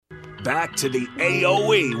back to the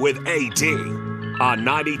AOE with AD on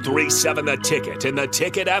 93.7 The Ticket and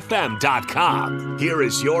theticketfm.com. Here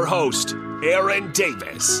is your host, Aaron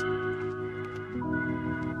Davis.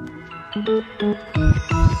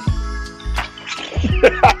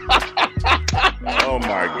 Oh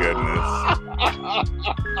my goodness.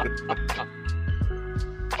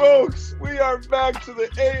 Folks, we are back to the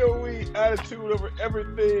AOE Attitude Over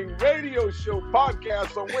Everything radio show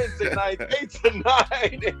podcast on Wednesday night, 8 to 9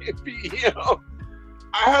 p.m.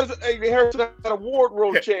 Harrison had a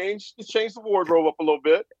wardrobe change. Just changed the wardrobe up a little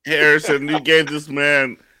bit. Harrison, you gave this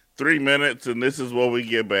man 3 minutes, and this is what we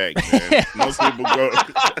get back, man. Most people go.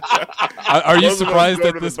 Are you surprised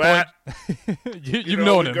at this point? You've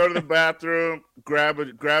known him. Go to the bathroom, grab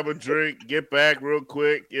a drink, get back real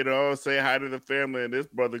quick, say hi to the family, and this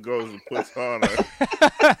brother goes and puts on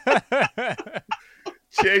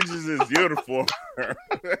changes his uniform.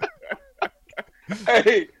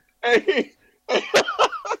 Hey.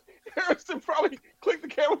 Harrison probably clicked the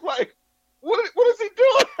camera like, what is he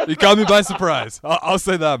doing? He caught me by surprise. I'll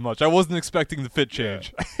say that much. I wasn't expecting the fit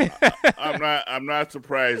change. I'm not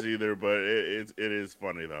surprised either, but it is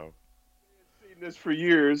funny though. I've seen this for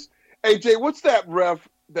years. Hey Jay, what's that ref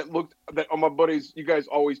that on my buddies? You guys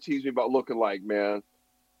always tease me about looking like, man.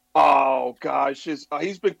 Oh gosh, he's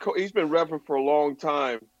been reffing for a long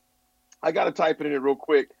time. I got to type it in real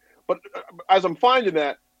quick. But as I'm finding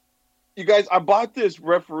that, you guys, I bought this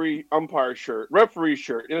referee shirt,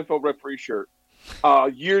 NFL referee shirt,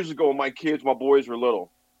 years ago when my boys were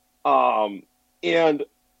little. And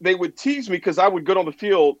they would tease me because I would go on the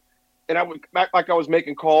field and I would act like I was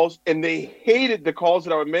making calls, and they hated the calls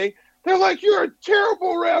that I would make. They're like, "You're a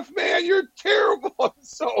terrible ref, man. You're terrible."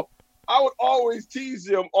 So I would always tease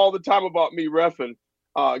them all the time about me reffing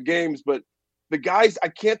games. But the guys, I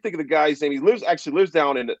can't think of the guy's name. He lives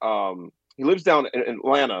down in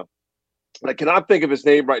Atlanta. I cannot think of his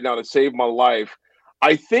name right now to save my life.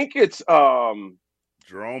 I think it's Jerome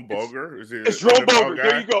Boger. It's Jerome Boger. Guy?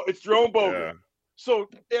 There you go. It's Jerome Boger. Yeah. So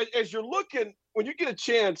as you're looking, when you get a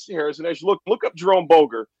chance, Harrison, as you look up Jerome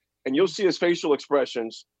Boger, and you'll see his facial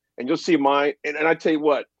expressions, and you'll see mine. And I tell you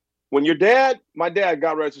what, when my dad,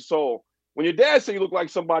 God rest his soul, when your dad said you look like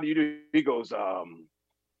somebody you do, he goes,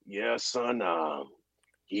 "Yeah, son,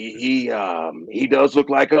 he does look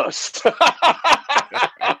like us."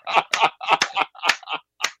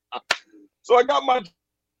 So I got my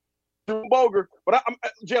Boger, but I'm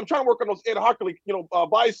trying to work on those Ed Hockley,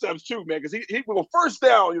 biceps too, man, because he will first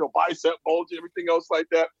down, bicep bulge and everything else like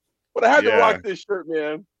that. But I had to rock this shirt,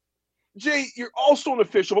 man. Jay, you're also an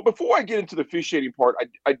official, but before I get into the officiating part,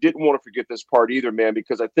 I didn't want to forget this part either, man,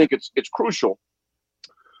 because I think it's crucial.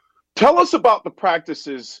 Tell us about the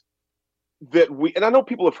practices that and I know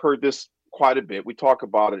people have heard this quite a bit. We talk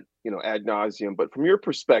about it, ad nauseum, but from your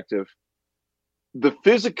perspective, the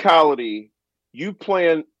physicality, you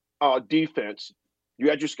playing defense, you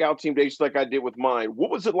had your scout team days like I did with mine.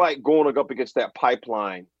 What was it like going up against that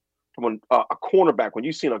pipeline from a cornerback when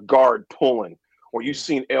you seen a guard pulling, or you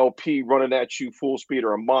seen LP running at you full speed,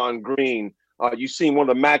 or Amon Green, you seen one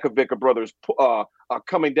of the Makovic brothers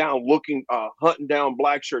coming down, hunting down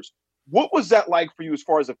black shirts. What was that like for you as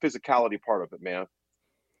far as the physicality part of it, man?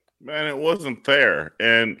 Man, it wasn't fair.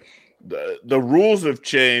 And the rules have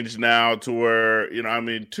changed now to where,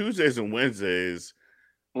 Tuesdays and Wednesdays,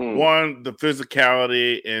 one, the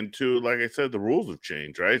physicality, and two, like I said, the rules have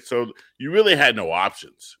changed, right? So you really had no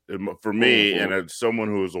options for me. And as someone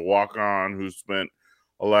who was a walk-on, who spent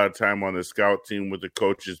a lot of time on the scout team with the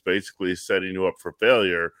coaches, basically setting you up for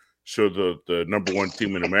failure, so the number one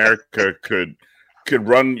team in America could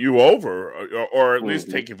run you over or at least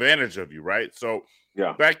take advantage of you, right? So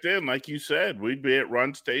back then, like you said, we'd be at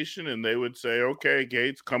run station and they would say, "Okay,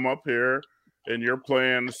 Gates, come up here and you're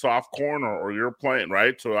playing soft corner or you're playing,"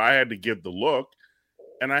 right? So I had to give the look,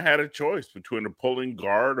 and I had a choice between a pulling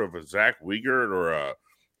guard of a Zach Wiegert or a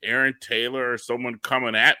Aaron Taylor or someone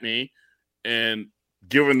coming at me and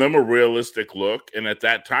giving them a realistic look. And at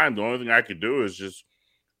that time, the only thing I could do is just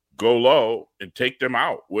go low and take them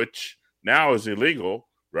out, which now is illegal,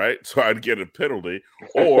 right? So I'd get a penalty,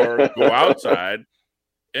 or go outside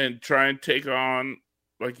and try and take on,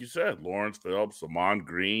 like you said, Lawrence Phillips, Amon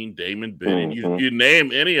Green, Damon Benning. You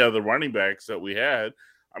name any of the running backs that we had.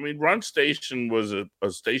 I mean, run station was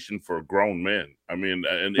a station for grown men. I mean,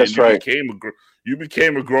 and you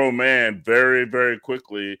became a grown man very, very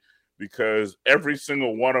quickly, because every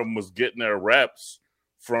single one of them was getting their reps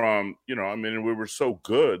from, we were so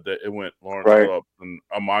good that it went Lawrence Phillips and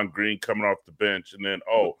Amon Green coming off the bench. And then,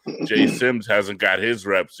 Jay Sims hasn't got his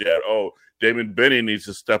reps yet. Damon Benny needs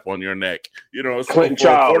to step on your neck. So Clinton for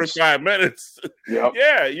Childs. 45 minutes, Yep.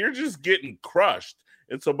 yeah, you're just getting crushed.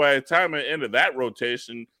 And so by the time I end of that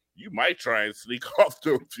rotation, you might try and sneak off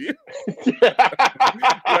to a few.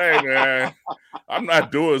 Hey, man, I'm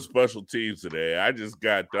not doing special teams today. I just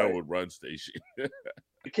got done with run station.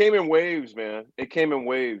 It came in waves, man. It came in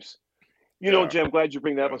waves. Jim, I'm glad you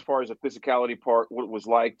bring that up as far as the physicality part, what it was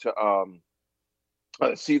like to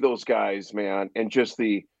see those guys, man, and just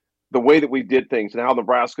the way that we did things and how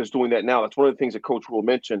Nebraska's doing that now. That's one of the things that Coach Rule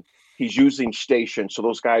mentioned. He's using station, so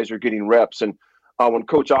those guys are getting reps. And when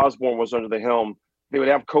Coach Osborne was under the helm, they would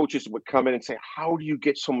have coaches that would come in and say, how do you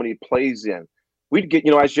get so many plays in? We'd get,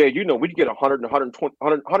 as Jay, we'd get 100 to 120,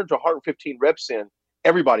 100 to 115 reps in.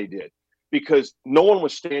 Everybody did, because no one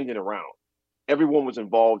was standing around. Everyone was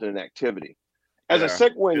involved in an activity. As a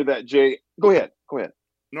segue into that, Jay, go ahead.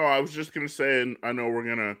 No, I was just going to say, and I know we're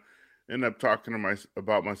going to end up talking to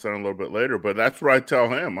about my son a little bit later, but that's what I tell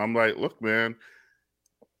him. I'm like, look, man,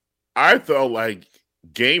 I felt like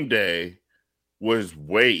game day was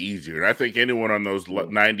way easier. And I think anyone on those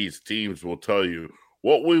 90s teams will tell you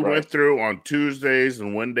what we went through on Tuesdays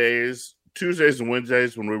and Wednesdays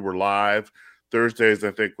when we were live. Thursdays,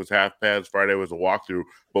 I think, was half pads. Friday was a walkthrough.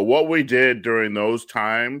 But what we did during those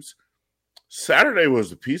times, Saturday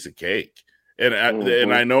was a piece of cake. And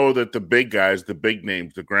I know that the big guys, the big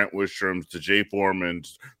names, the Grant Wistroms, the Jay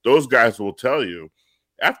Foremans, those guys will tell you,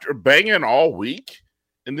 after banging all week,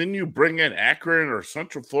 and then you bring in Akron or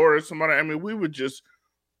Central Florida, somebody, I mean, we would just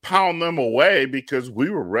pound them away because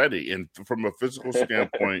we were ready. And from a physical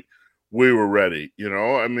standpoint, we were ready,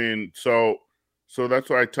 I mean, so that's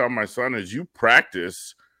what I tell my son is you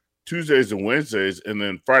practice Tuesdays and Wednesdays, and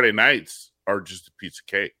then Friday nights are just a piece of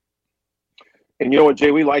cake. And you know what,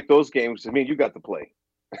 Jay, we like those games. I mean, you got to play.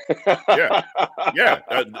 Yeah.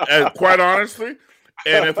 Quite honestly,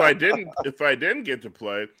 and if I didn't get to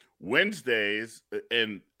play Wednesdays,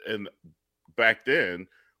 and back then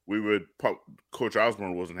we would. Coach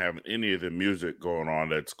Osborne wasn't having any of the music going on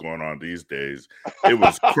that's going on these days. It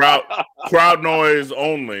was crowd noise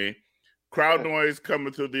only. Crowd noise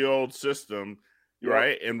coming through the old system,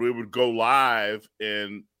 right? And we would go live,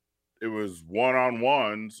 and it was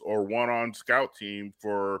one-on-ones or one-on scout team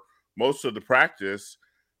for most of the practice,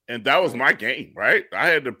 and that was my game, right? I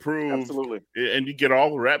had to prove, absolutely, and you get all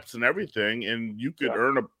the reps and everything, and you could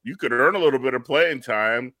earn a little bit of playing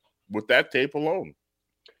time with that tape alone.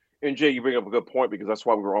 And Jay, you bring up a good point, because that's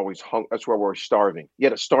why we were always that's why we were starving. You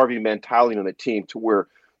had a starving mentality on the team to where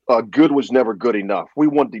good was never good enough. We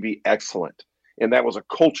wanted to be excellent, and that was a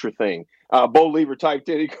culture thing. Bo Lever typed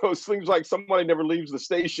in, he goes, seems like somebody never leaves the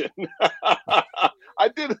station. I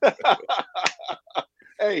did.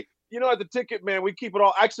 Hey, at the ticket, man, we keep it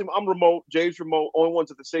all. Actually, I'm remote. Jay's remote. Only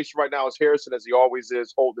ones at the station right now is Harrison, as he always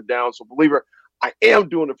is, holding it down. So, Believer, I am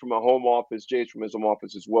doing it from my home office. Jay's from his home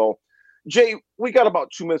office as well. Jay, we got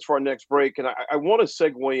about 2 minutes for our next break, and I want to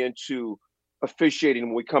segue into officiating.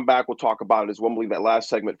 When we come back, we'll talk about it as well. I believe that last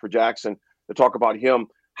segment for Jackson to talk about him.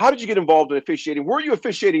 How did you get involved in officiating? Where are you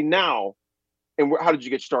officiating now, and how did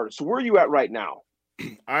you get started? So where are you at right now?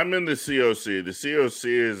 I'm in the COC. The COC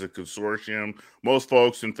is a consortium. Most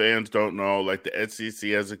folks and fans don't know, like the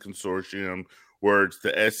SEC has a consortium where it's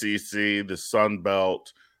the SEC, the Sun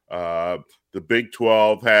Belt, the Big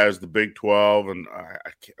 12 has the Big 12, and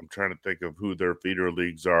I'm trying to think of who their feeder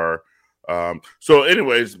leagues are. So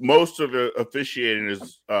anyways, most of the officiating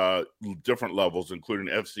is different levels, including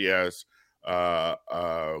FCS,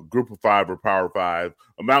 Group of Five or Power Five.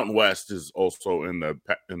 Mountain West is also in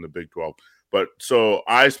the Big 12. But so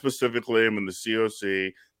I specifically am in the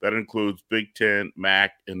COC. That includes Big Ten,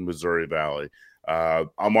 MAC, and Missouri Valley.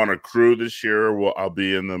 I'm on a crew this year. I'll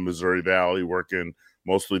be in the Missouri Valley working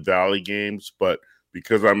mostly Valley games, but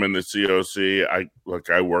because I'm in the COC,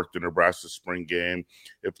 I worked the Nebraska spring game.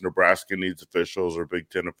 If Nebraska needs officials or Big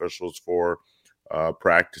Ten officials for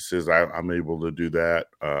practices, I'm able to do that.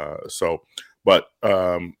 But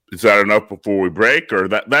is that enough before we break, or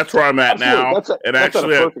that's where I'm at now?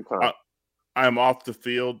 Actually, I'm off the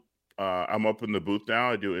field. I'm up in the booth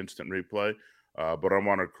now. I do instant replay, but I'm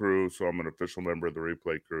on a crew, so I'm an official member of the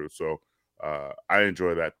replay crew. So I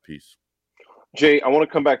enjoy that piece. Jay, I want to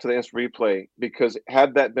come back to the instant replay, because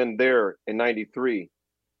had that been there in '93,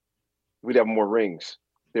 we'd have more rings.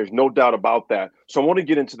 There's no doubt about that. So I want to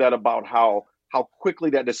get into that, about how quickly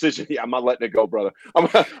that decision. Yeah, I'm not letting it go, brother. I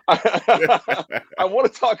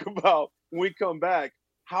want to talk about, when we come back,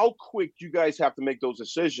 how quick you guys have to make those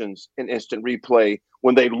decisions in instant replay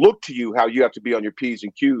when they look to you, how you have to be on your P's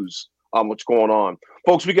and Q's on what's going on.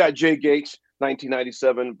 Folks, we got Jay Gates,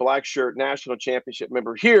 1997 Black Shirt National Championship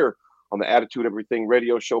member, here on the Attitude Everything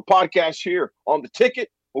Radio Show podcast here on The Ticket.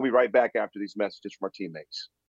 We'll be right back after these messages from our teammates.